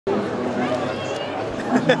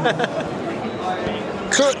I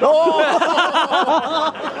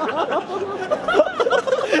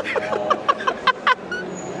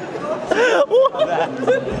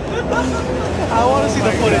want to see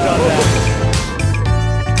the footage on that.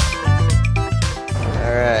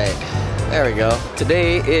 Alright, there we go.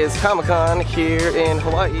 Today is Comic-Con here in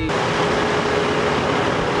Hawaii.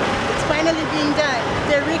 It's finally being done.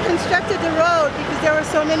 They reconstructed the road because there were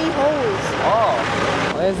so many holes. Oh,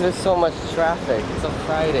 why is there so much traffic? It's a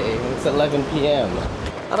Friday, it's 11 p.m.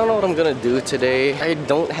 I don't know what I'm gonna do today. I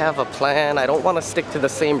don't have a plan. I don't want to stick to the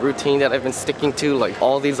same routine that I've been sticking to like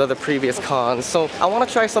all these other previous cons. So I want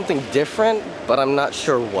to try something different, but I'm not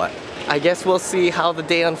sure what. I guess we'll see how the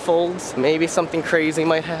day unfolds. Maybe something crazy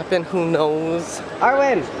might happen, who knows?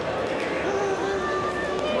 Arwen!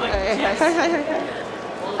 Hi.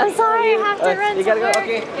 I'm sorry, I have to run. You gotta go,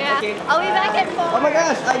 somewhere. okay. Yeah. Okay. I'll be back at 4. Oh my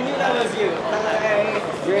gosh, I knew that was you. Hi.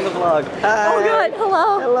 You're in the vlog. Hi. Oh good,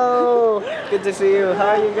 hello. Hello. Good to see you. How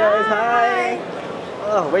are you guys? Hi.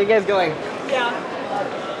 Oh, where are you guys going? Yeah.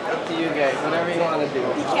 Up to you guys, whatever you want to do.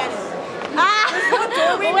 You can.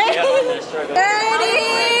 Wait. Dirty!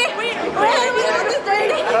 Wait,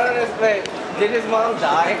 dirty! I don't understand. Did his mom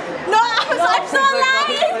die? No, I'm so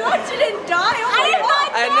lying! No, she didn't die! I did not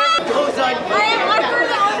die! I am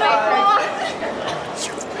awkwardly on my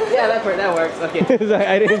phone! Yeah, that works. Okay. Sorry,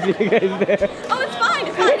 I didn't see you guys there. Oh, it's fine,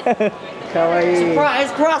 it's fine! Kawaii. Surprise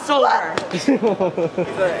crossover!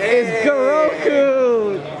 It's Goroku!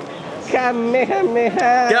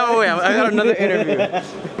 Kamehameha! Get out of the way, I got another interview.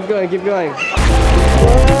 Keep going, keep going.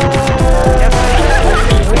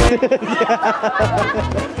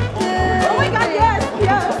 Oh my god, yes!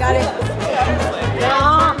 Yes! Got it.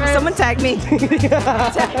 Someone tag me.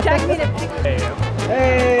 Tag me to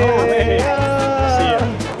Hey! See you.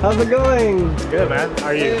 How's it going? Good, man. How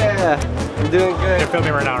are you? Yeah, I'm doing good. You're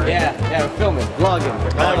filming right now, right? Yeah, we're filming, vlogging.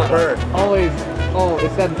 I have a bird. Always, oh,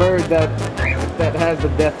 it's that bird that has the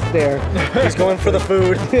death stare. He's going for the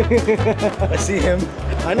food. I see him.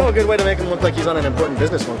 I know a good way to make him look like he's on an important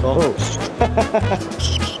business phone call. Oh.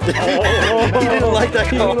 He didn't like that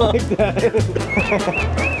He call. didn't like that.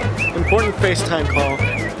 Important FaceTime call.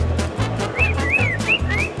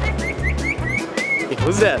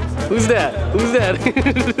 Who's that? Who's that? Who's that?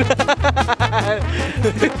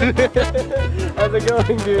 How's it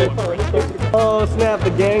going, dude? Oh snap, the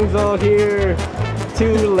gang's all here.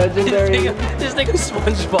 Two legendary. Just take a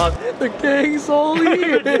SpongeBob. The gang's all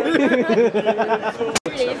here.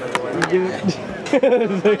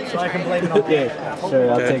 So I can blame it on Okay, sure,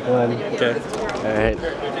 I'll take one. Okay. Alright.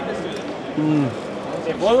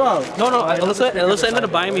 No, Alyssa ended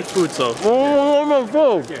up buying me food, so.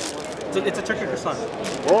 It's a turkey croissant.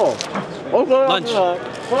 Oh. Okay. Lunch.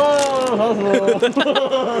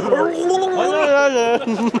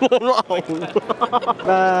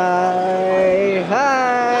 Bye.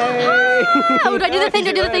 Hi. Oh, do I do the thing? Do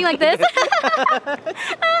I do the thing like this? Hi,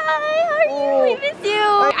 how are you? I miss you.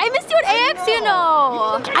 I missed you at AX, you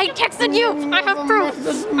know. I texted you. I have proof.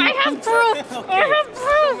 I have proof. I have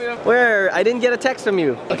proof. Where? I didn't get a text from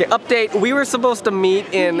you. Okay, update. We were supposed to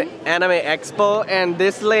meet in Anime Expo, and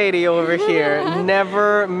this lady over here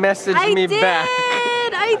never messaged me back.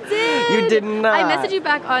 I did. You did not. I messaged you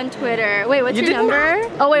back on Twitter. Wait, what's You your did number?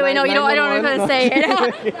 Oh wait, no, you know I don't even No. say it.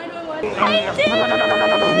 I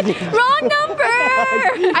did. Wrong number.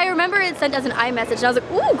 I remember it sent as an iMessage, and I was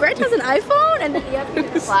like, ooh, Grant has an iPhone, and then you have to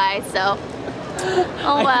reply. So,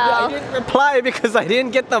 oh well. I didn't reply because I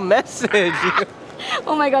didn't get the message.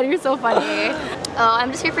 Oh my god, you're so funny. Oh,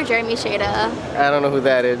 I'm just here for Jeremy Shada. I don't know who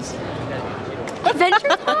that is. Adventure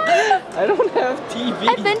Time? I don't have TV.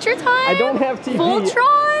 Adventure Time? I don't have TV.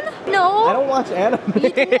 Voltron? No. I don't watch anime. Anime!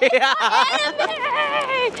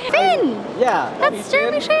 Finn! Yeah. That's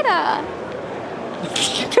Jeremy Shada.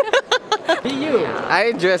 Be you.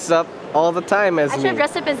 I dress up all the time as I should me. have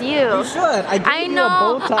dressed up as you. You should. I gave you a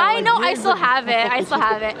bow tie. I know, like I this. still have it. I still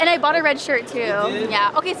have it. And I bought a red shirt too.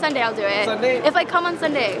 Yeah. Okay, Sunday I'll do it. Sunday? If I come on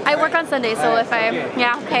Sunday. I work on Sunday, so if I,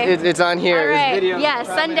 yeah, okay. It's on here. All This right. video. Yeah,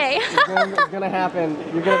 Sunday. It's gonna happen.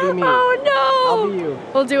 You're gonna be me. Oh no. I'll be you.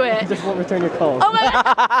 We'll do it. Just won't return your calls. Oh my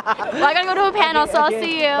god. Well, I gotta go to a panel, so I'll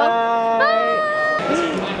see you. Bye.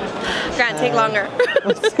 Grant, take longer.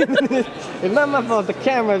 It's not my fault. The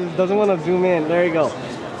camera doesn't want to zoom in. There you go.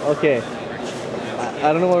 Okay.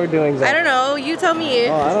 I don't know what we're doing, Zach. I don't know, you tell me.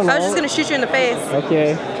 Oh, I don't know. was just gonna shoot you in the face.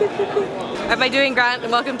 Okay. Am I doing Grant?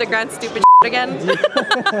 Welcome to Grant's stupid again.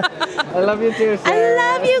 I love you too, I Sarah.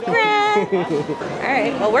 love you, Grant.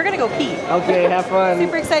 Alright, well we're gonna go pee. Okay, have fun.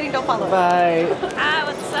 Super exciting, don't follow. Bye. Ah,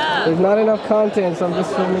 what's up? There's not enough content, so I'm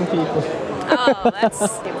just filming people. Oh, that's...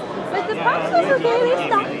 But the box was okay. They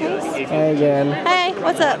stopped this. Hi again. Hey.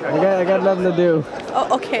 What's up? I got nothing to do.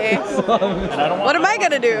 Oh, okay. What am I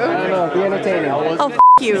gonna do? I don't know. Be entertaining. Oh, f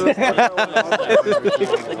you.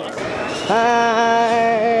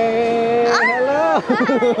 Hi. Hello.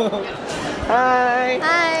 Hi.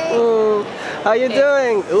 Hi. Ooh. How you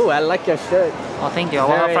doing? Ooh, I like your shirt. Oh, thank you.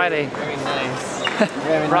 Aloha Friday. Very nice.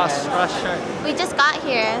 Very Ross nice. shirt. We just got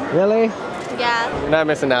here. Really? Yeah. You're not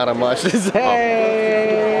missing out on much. Hey.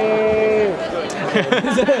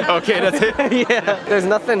 Okay, that's it. Yeah. There's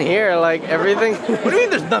nothing here. Like everything. What do you mean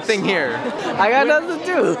there's nothing here? I got nothing to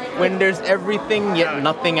do. When there's everything yet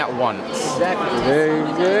nothing at once. Exactly. Very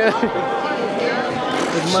good.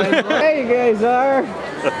 There you guys are.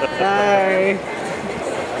 Hi.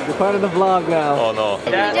 You're part of the vlog now. Oh no.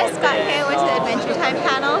 We just got here with the Adventure Time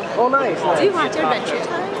panel. Oh, nice. Do you watch Adventure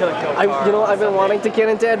Time? You know, I've been wanting to get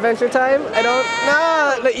into Adventure Time. I don't.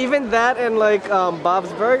 Nah. Like, even that and like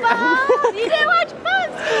Bob's Burgers. You didn't watch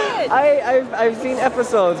Bob's Burgers? I've seen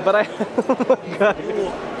episodes, but I. Oh my god.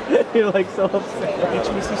 You're like so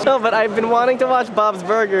upset. No, but I've been wanting to watch Bob's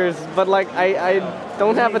Burgers, but like I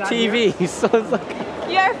don't have a TV, so it's like.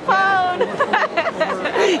 Your phone.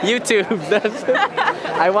 YouTube. That's it.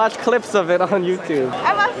 I watch clips of it on YouTube.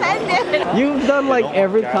 I'm offended. You've done like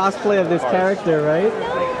every cosplay of this character, right?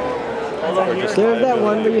 There's that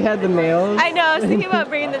one where you had the nails. I know, I was thinking about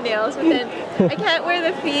bringing the nails, but then I can't wear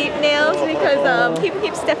the feet nails because people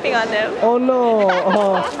keep stepping on them. Oh no!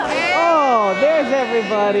 Oh, there's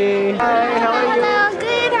everybody. Hi, how are you? Hello,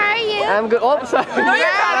 good. How are you? I'm good. Oh, sorry. No, you're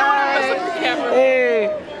not. Hey.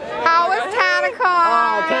 How was TanaCon?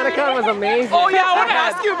 Oh, TanaCon was amazing. Oh yeah, I want to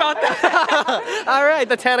ask you about that. All right,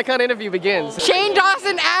 the TanaCon interview begins. Shane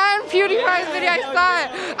Dawson and PewDiePie's video, I saw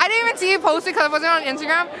it. I didn't even see it posted because it wasn't on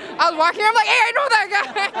Instagram. I was walking, I'm like, hey, I know that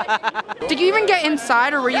guy. Did you even get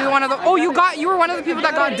inside, or were you one of the? Oh, you were one of the people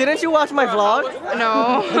that got. Didn't you watch my vlog?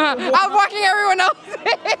 No, I was watching everyone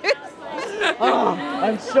else's. Oh,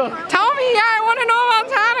 I'm shook. Tell me, yeah, I want to know about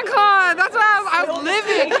TanaCon. That's what I was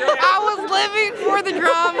living. I was living for the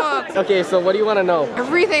drama. Okay, so what do you want to know?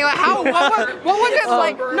 Everything, like how, what was it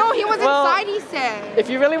like? No, he was inside, he said. If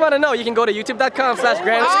you really want to know, you can go to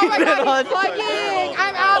youtube.com/Grand. Oh my god, he's plugging!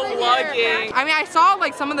 I'm out of here! I mean, I saw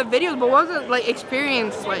like some of the videos, but what was it like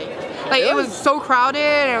experience like? Like it was so crowded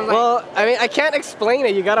and it was like... Well, I mean, I can't explain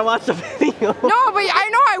it. You gotta watch the video. No, but I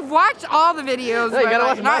know I watched all the videos. No, you gotta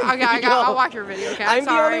watch my Okay, I'll watch your video, okay? I'm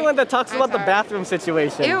the only one that talks about the bathroom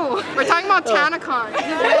situation. Ew, we're talking about TanaCon.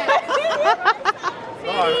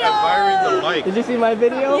 Did you see my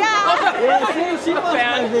video? Yeah, she watched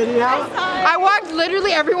my video. I watched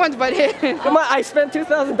literally everyone's but his. Come on, I spent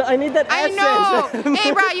 $2,000. I need that AdSense. I know.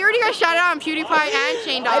 Hey, Brad, you already got shouted out on PewDiePie and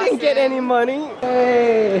Shane Dawson. I didn't get any money.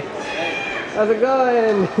 Hey, how's it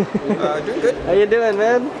going? Doing good. How you doing,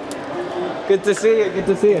 man? Good to see you. Good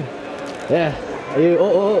to see you. Yeah. Are you?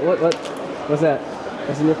 What's that?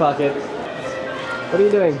 What's in your pocket? What are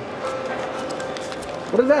you doing?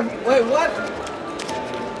 What is that? Wait, what?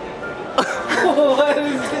 What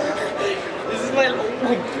is this? This is my. Oh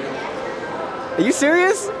my. Are you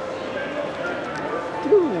serious?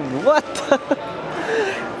 Dude, what?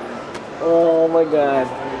 Oh my god.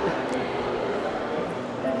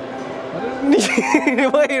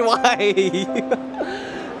 Wait, why?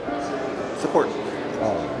 Support.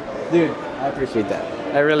 Oh, dude, I appreciate that.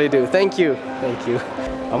 I really do. Thank you. Thank you.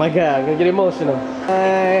 Oh my god, I'm gonna get emotional.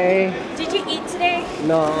 Hi. Did you eat today?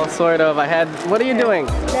 No, sort of. I had. What are you doing?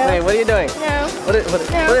 No. Wait, what are you doing? No. Wait.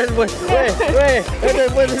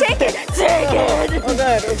 Take it! Take it! Oh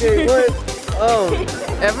god, okay, what? Oh,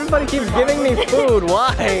 everybody keeps giving me food.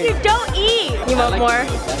 Why? You don't eat! You want more?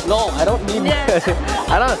 No, I don't need that.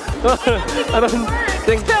 I don't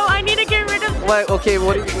think. So I need to get rid of Wait, okay,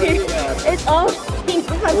 what do you have? It's all peanut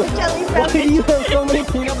butter jelly Why do you have so many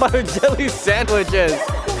peanut butter jelly sandwiches?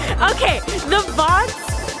 Okay, the bots.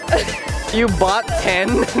 You bought 10?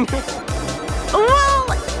 Well,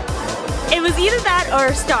 it was either that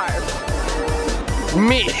or starve.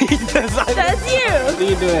 Me. That's you. What are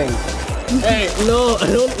you doing? Hey, no, I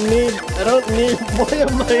don't need, why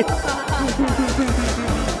am I?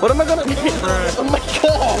 What am I gonna do? Oh my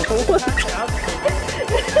god. What?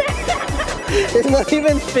 It's not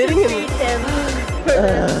even fitting in. Feed him.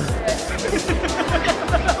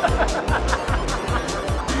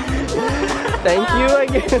 Thank you, I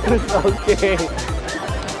guess. Okay.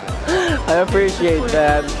 I appreciate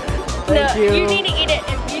that. Thank you. You need to eat it.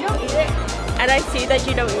 If you don't eat it, and I see that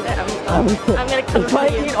you don't eat it, I'm gonna come If I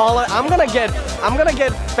for you. eat all of, I'm gonna get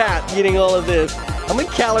fat eating all of this. How many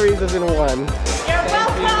calories is in one? You're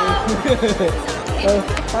welcome.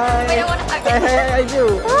 Hi. Wait, I want to hug you. Hey, I do.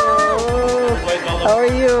 Oh, how are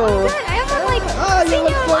you? Good. I haven't like Oh, you seen look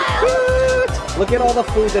you in a so while. cute. Look at all the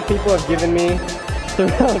food that people have given me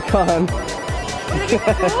throughout Con.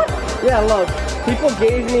 Yeah, look. People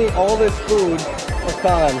gave me all this food for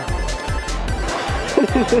Con.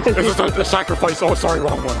 This is a sacrifice. Oh, sorry,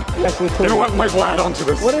 wrong one. You know what? Might as well add on to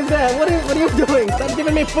this. What is that? What are you doing? Stop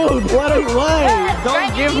giving me food. Why?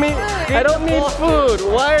 Don't give me. I don't need food.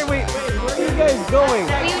 Why are we? Where are you guys going?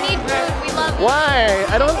 You need food. We love you. Why?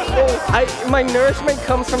 I don't. My nourishment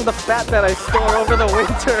comes from the fat that I store over the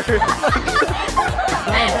winter.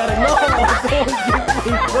 No, don't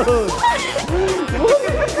give me food.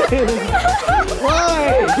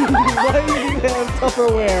 Why? Why do you have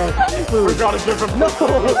Tupperware food? We gotta give him. No, I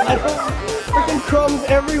don't. Freaking crumbs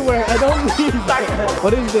everywhere. I don't need that.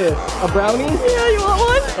 What is this? A brownie? Yeah, you want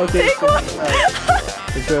one? Okay. Take one.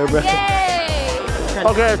 Is there a brownie? Yay!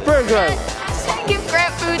 Okay, it's pretty good. Hashtag give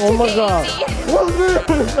Grant food to Oh my god. Daisy. What's this?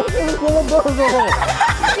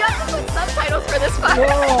 You have to put subtitles for this part. Whoa.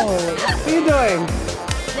 What are you doing?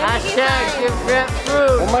 Hashtag give Grant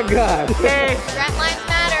food. Oh my god. Okay. Grant lives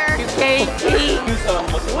matter.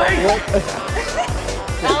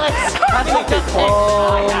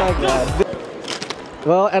 Oh my god.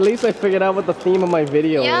 Well, at least I figured out what the theme of my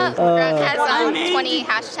video Yeah, is. Grant has 20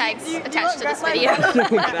 hashtags attached to this video.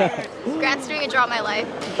 Grant's doing a Draw My Life.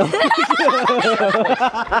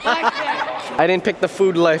 I didn't pick the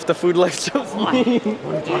food life. The food life chose me.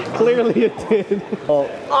 Clearly it did. Oh.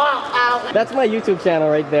 That's my YouTube channel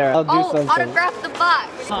right there. I'll do Oh, something. autograph the box.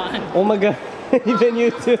 Oh my god. Even you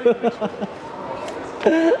too.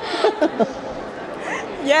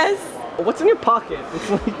 Yes. What's in your pocket?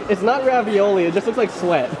 It's not ravioli, it just looks like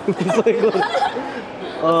sweat. It's like,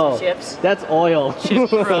 oh, Chips. That's oil.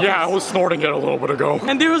 Yeah, I was snorting it a little bit ago.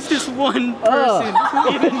 And there was this one person.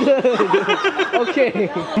 Okay.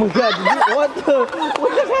 Oh my god, what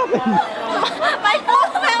just happened? My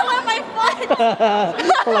foot fell on my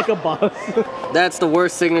foot. Like a boss. That's the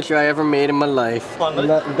worst signature I ever made in my life.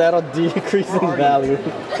 That'll decrease in value.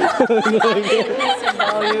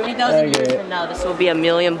 3,000 years from now, this will be $1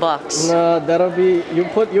 million. No, that'll be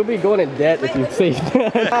you'll be going in debt if you save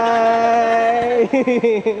that. Hi.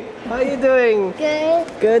 How you doing? Good.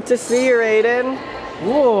 Good to see you, Aiden.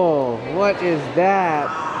 Whoa, what is that?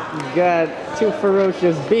 You got two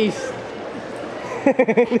ferocious beasts.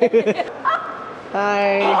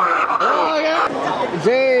 Hi. Oh, yeah.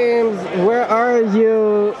 James, where are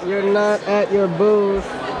you? You're not at your booth.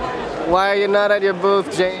 Why are you not at your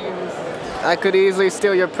booth, James? I could easily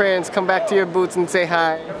steal your prints. Come back to your booth and say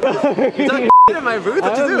hi. In my booth?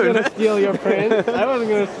 What I you doing? wasn't gonna steal your prints. I wasn't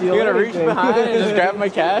gonna steal. You're gonna reach anything. behind and just grab my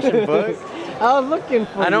cash and book? I was looking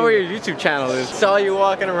for I know you. where your YouTube channel is. Saw you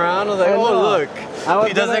walking around. I was like, I know. oh look,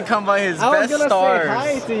 he doesn't gonna- come by his I was best gonna stars.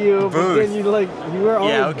 say hi to you, but Booth. then you were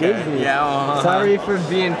always Yeah, okay. busy. Yeah. Sorry for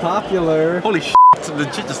being popular. Holy shit! The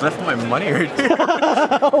chick just left my money right here.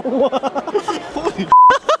 Holy.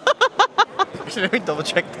 Should I double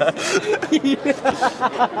check that?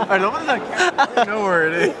 I know where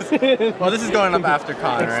it is. Well, this is going up after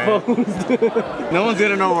Con, right? No one's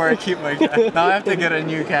gonna know where I keep my cash. Now I have to get a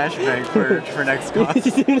new cash bank for next Con.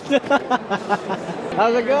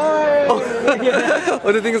 How's it going?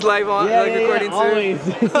 Oh, the thing's live on, recording always.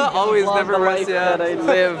 soon? Always, Love never the rest, life yeah. that I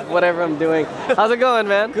live, whatever I'm doing. How's it going,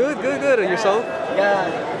 man? Good. And yourself?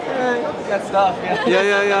 Got stuff, yeah.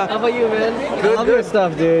 Yeah. How about you, man? Good, I love your good.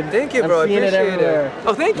 stuff, dude. Thank you, bro. I I'm seeing appreciate it everywhere.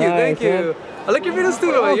 Oh, thank you, Nice, thank you. man. I like your videos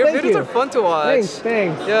too. Oh, Your thank videos you. are fun to watch.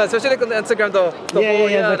 Thanks. Yeah, especially like on the Instagram, the Yeah, whole,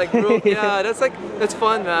 yeah, like group. Yeah, that's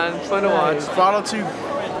fun, man. Fun to watch. Throttle to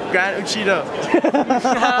Grant Uchida.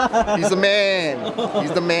 He's the man.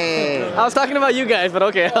 He's the man. I was talking about you guys, but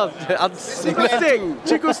okay, I'll sing.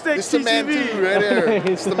 Chico Stick. It's the man too, right there.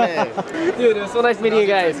 It's the man. Dude, it was so nice meeting you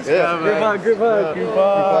guys. Yeah. Group hug.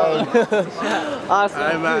 Awesome.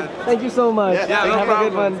 Hi, man. Thank you so much. Yeah, no Have a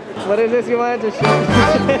good problem. one. What is this you wanted to show?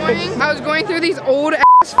 I was going through these old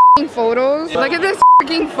ass photos. Look at this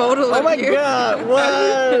photo Oh my god,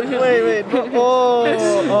 what? Wait.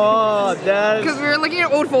 Oh, that Because we were looking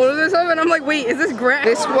at old photos and stuff, and I'm like, wait, is this Grant?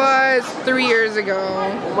 This was 3 years ago.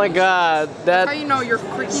 Oh my god, That's how you know you're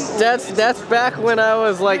freaking old. that's back when I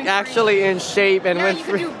was like actually in shape and Yeah, went you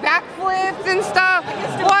for can do backflips and stuff.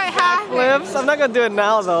 What happened? flips. I'm not gonna do it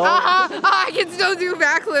now though. I can still do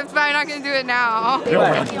backflips, but I'm not gonna do it now. Yo,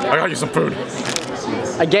 man, I got you some food.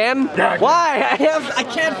 Again? Yeah. Why? I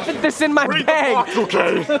can't fit this in my Read the bag. box,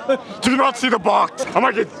 okay? Do you not see the box? I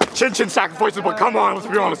might get chin sacrifices, but come on, let's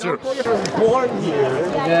be honest here. born here.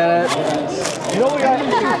 You know what?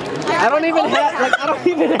 I don't even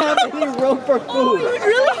have any room for food. You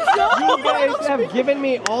really don't? You guys have given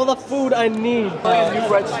me all the food I need.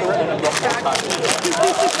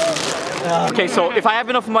 Okay, so if I have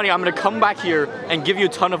enough money, I'm gonna come back here and give you a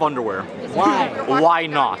ton of underwear. Why? Why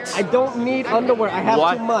not? I don't need underwear. I have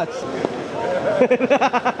What? too much.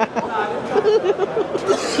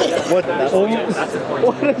 What?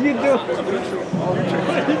 What are you doing?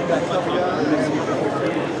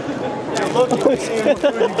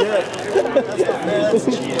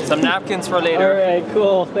 Some napkins for later. Alright,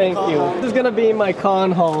 cool. Thank you. This is gonna be my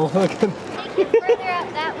con haul. Take it further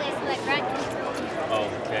out that way so that Grant can. Oh,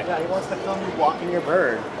 okay. Yeah, he wants to film you walking your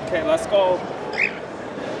bird. Okay, let's go.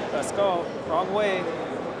 Let's go. Wrong way.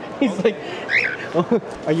 He's like, oh,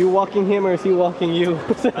 are you walking him or is he walking you? I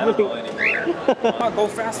don't know anymore. Come on, go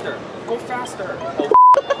faster. Go faster.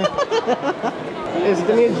 It's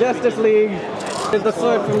the new Justice League. It's the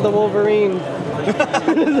sword from the Wolverine.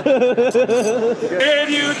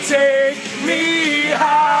 Can you take me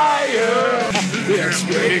higher? Let's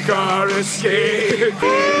make our escape.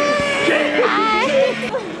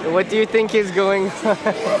 What do you think is going on?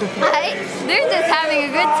 They're just having a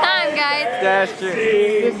good time, guys. That's true.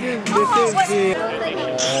 This is the...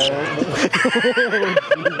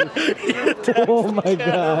 Oh my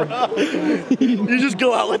god. You just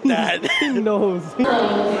go out with that. He knows.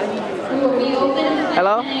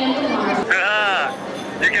 Hello? You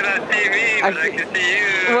cannot see me, but I can see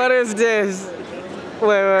you. What is this?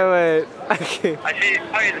 Wait. Okay. I see.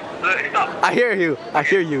 Look, stop. I hear you. I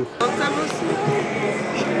hear you.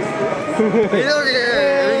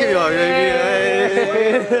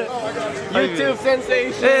 YouTube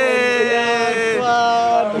sensation.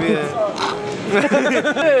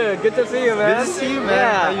 Good to see you, man. Good to see you, man.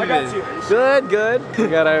 Yeah, How you been? Good. We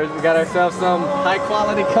got ourselves some high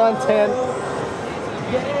quality content.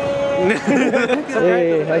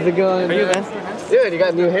 Hey, how's it going? How are you, man? Dude, you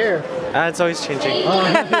got new hair. It's always changing.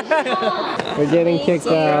 We're getting kicked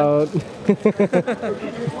out.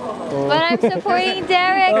 But I'm supporting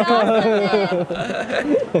Derek.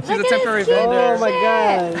 Awesomeness. She's a temporary vendor. Oh my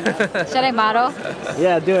god. Should I model?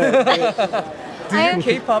 Yeah, do it. Do your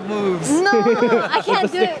K-pop moves. No, I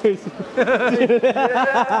can't do it.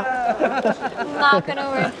 Not gonna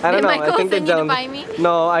work. I don't know. Michael, I think they're send you to done. buy me?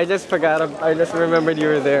 No, I just forgot. I just remembered you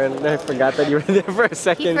were there, and I forgot that you were there for a He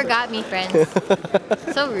second. forgot me, friends.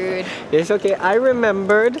 So rude. It's okay. I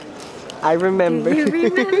remembered. Do you remember?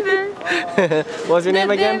 What's your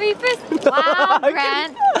name again? Very first. Wow,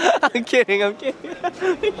 Grant. I'm kidding.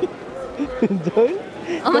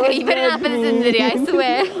 Oh my god, you better not put this in the video, I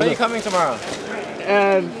swear. When are you coming tomorrow?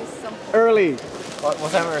 Early. What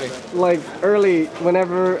time early? Like early.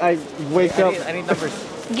 Whenever I wake up. I need numbers.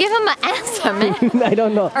 Give him an answer, man. I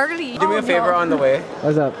don't know. Early. Do me a favor on the way.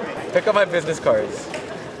 What's up? Pick up my business cards.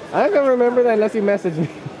 I don't remember that unless you message me.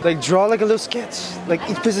 Like draw like a little sketch, like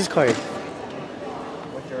each business card.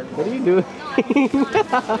 What are you doing?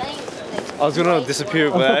 I was gonna disappear,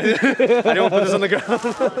 but I didn't want to put this on the ground.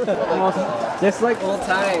 Just like old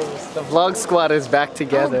times. The vlog squad is back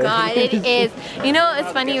together. Oh god, it is. You know,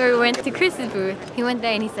 it's funny, we went to Chris's booth. He went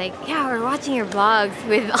there and he's like, yeah, we're watching your vlogs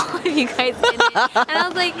with all of you guys in it. And I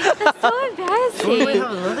was like, that's so embarrassing. So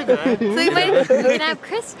we might gonna have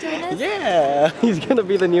Chris join us. Yeah, he's gonna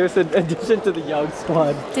be the newest addition to the Yog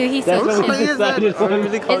Squad. Dude, he's That's so what we chill. decided.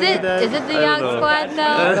 Is it the Yog Squad I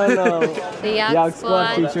though? don't know. The Yog Yog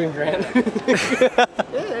Squad. Squad featuring Grant. I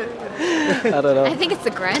don't know. I think it's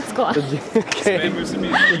the Grant Squad. Okay.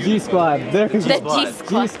 The G Squad. There we go. The G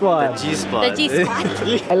Squad. G Squad. G spot. The G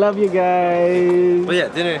Squad. I love you guys. But yeah,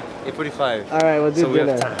 dinner 8:45. All right, we'll do So we have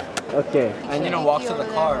dinner. time. Okay. And walk to the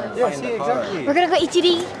car. And Yeah, find see, the car. exactly. We're gonna go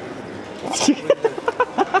Uchida.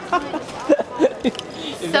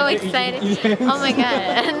 So excited. Oh my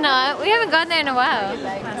god. No, we haven't gone there in a while.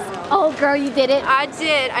 Oh girl, you did it. I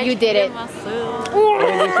did. You did it. Myself.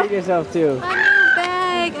 And you treat yourself too. A new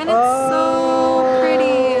bag, and it's so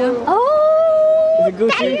pretty. Oh. Is it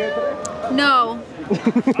Gucci? No,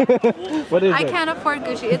 What is I it? can't afford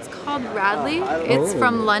Gucci. It's called Radley. It's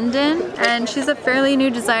from London, and she's a fairly new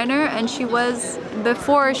designer. And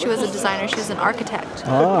before she was a designer, she was an architect.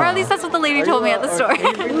 Or at least that's what the lady told me at the store.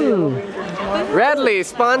 Radley,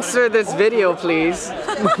 sponsor this video, please.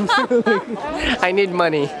 I need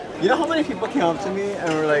money. You know how many people came up to me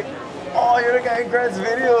and were like, "Oh, you're the guy in Grant's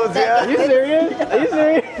videos, yeah." Are you serious? Are you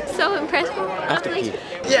serious? So impressed. I'm like,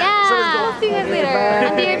 Yeah, so let's I'll see you guys later.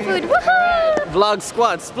 On the air food. Woohoo! Vlog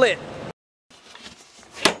squad split.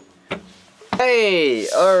 Hey,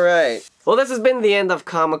 alright. Well, this has been the end of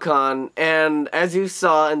Comic-Con, and as you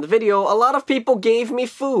saw in the video, a lot of people gave me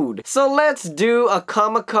food. So let's do a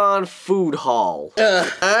Comic-Con food haul.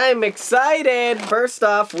 I'm excited! First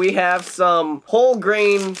off, we have some whole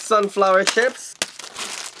grain sunflower chips.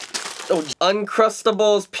 Oh,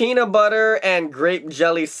 Uncrustables peanut butter and grape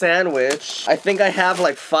jelly sandwich. I think I have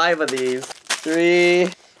like 5 of these. 3.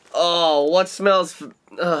 Oh, what smells?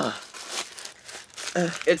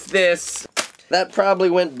 It's this. That probably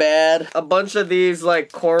went bad. A bunch of these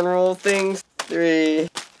like corn roll things. 3,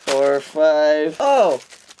 4, 5. Oh,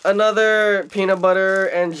 another peanut butter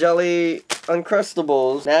and jelly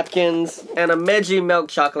Uncrustables, napkins, and a Meiji milk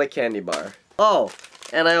chocolate candy bar. Oh,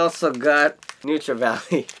 and I also got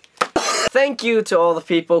NutriValley. Thank you to all the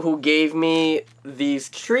people who gave me these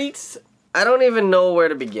treats. I don't even know where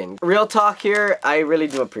to begin. Real talk here, I really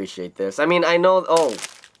do appreciate this. I mean, I know, oh,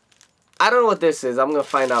 I don't know what this is. I'm gonna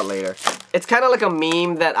find out later. It's kind of like a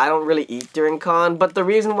meme that I don't really eat during con, but the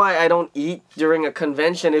reason why I don't eat during a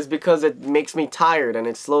convention is because it makes me tired and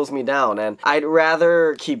it slows me down, and I'd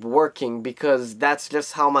rather keep working because that's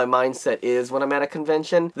just how my mindset is when I'm at a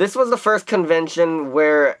convention. This was the first convention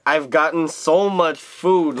where I've gotten so much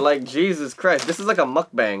food, like Jesus Christ. This is like a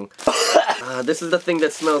mukbang. This is the thing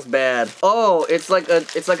that smells bad. Oh, it's like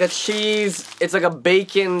a cheese, it's like a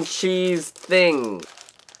bacon cheese thing.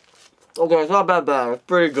 Okay, it's not that bad. It's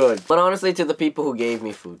pretty good. But honestly, to the people who gave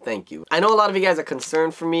me food, thank you. I know a lot of you guys are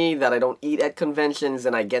concerned for me that I don't eat at conventions,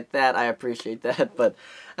 and I get that. I appreciate that. But,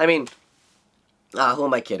 I mean, who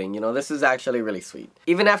am I kidding? You know, this is actually really sweet.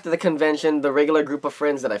 Even after the convention, the regular group of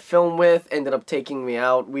friends that I filmed with ended up taking me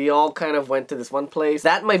out. We all kind of went to this one place.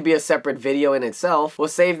 That might be a separate video in itself. We'll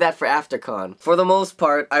save that for AfterCon. For the most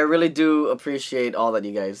part, I really do appreciate all that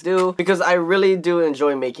you guys do, because I really do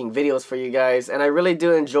enjoy making videos for you guys, and I really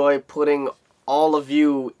do enjoy putting all of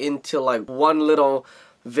you into like one little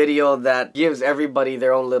video that gives everybody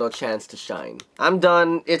their own little chance to shine. I'm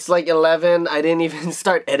done. It's like 11. I didn't even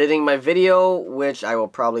start editing my video, which I will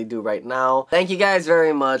probably do right now. Thank you guys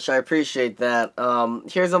very much. I appreciate that.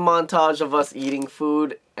 Here's a montage of us eating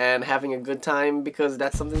food and having a good time, because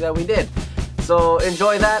that's something that we did. So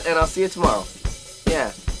enjoy that, and I'll see you tomorrow.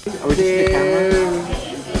 Yeah. Are we just the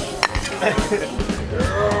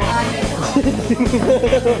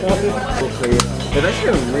It's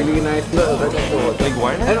actually a really nice like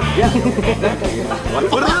why not? Yeah, exactly.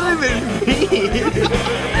 What does that even mean?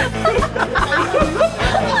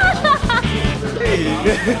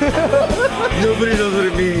 Nobody knows what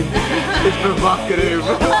it means. It's provocative.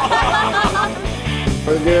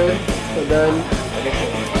 We're good. We're done.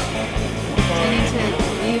 I need to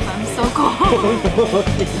leave. I'm so cold.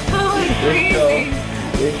 Oh, it's freezing.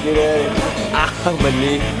 My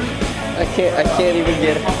knee. I can't even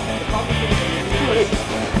get it.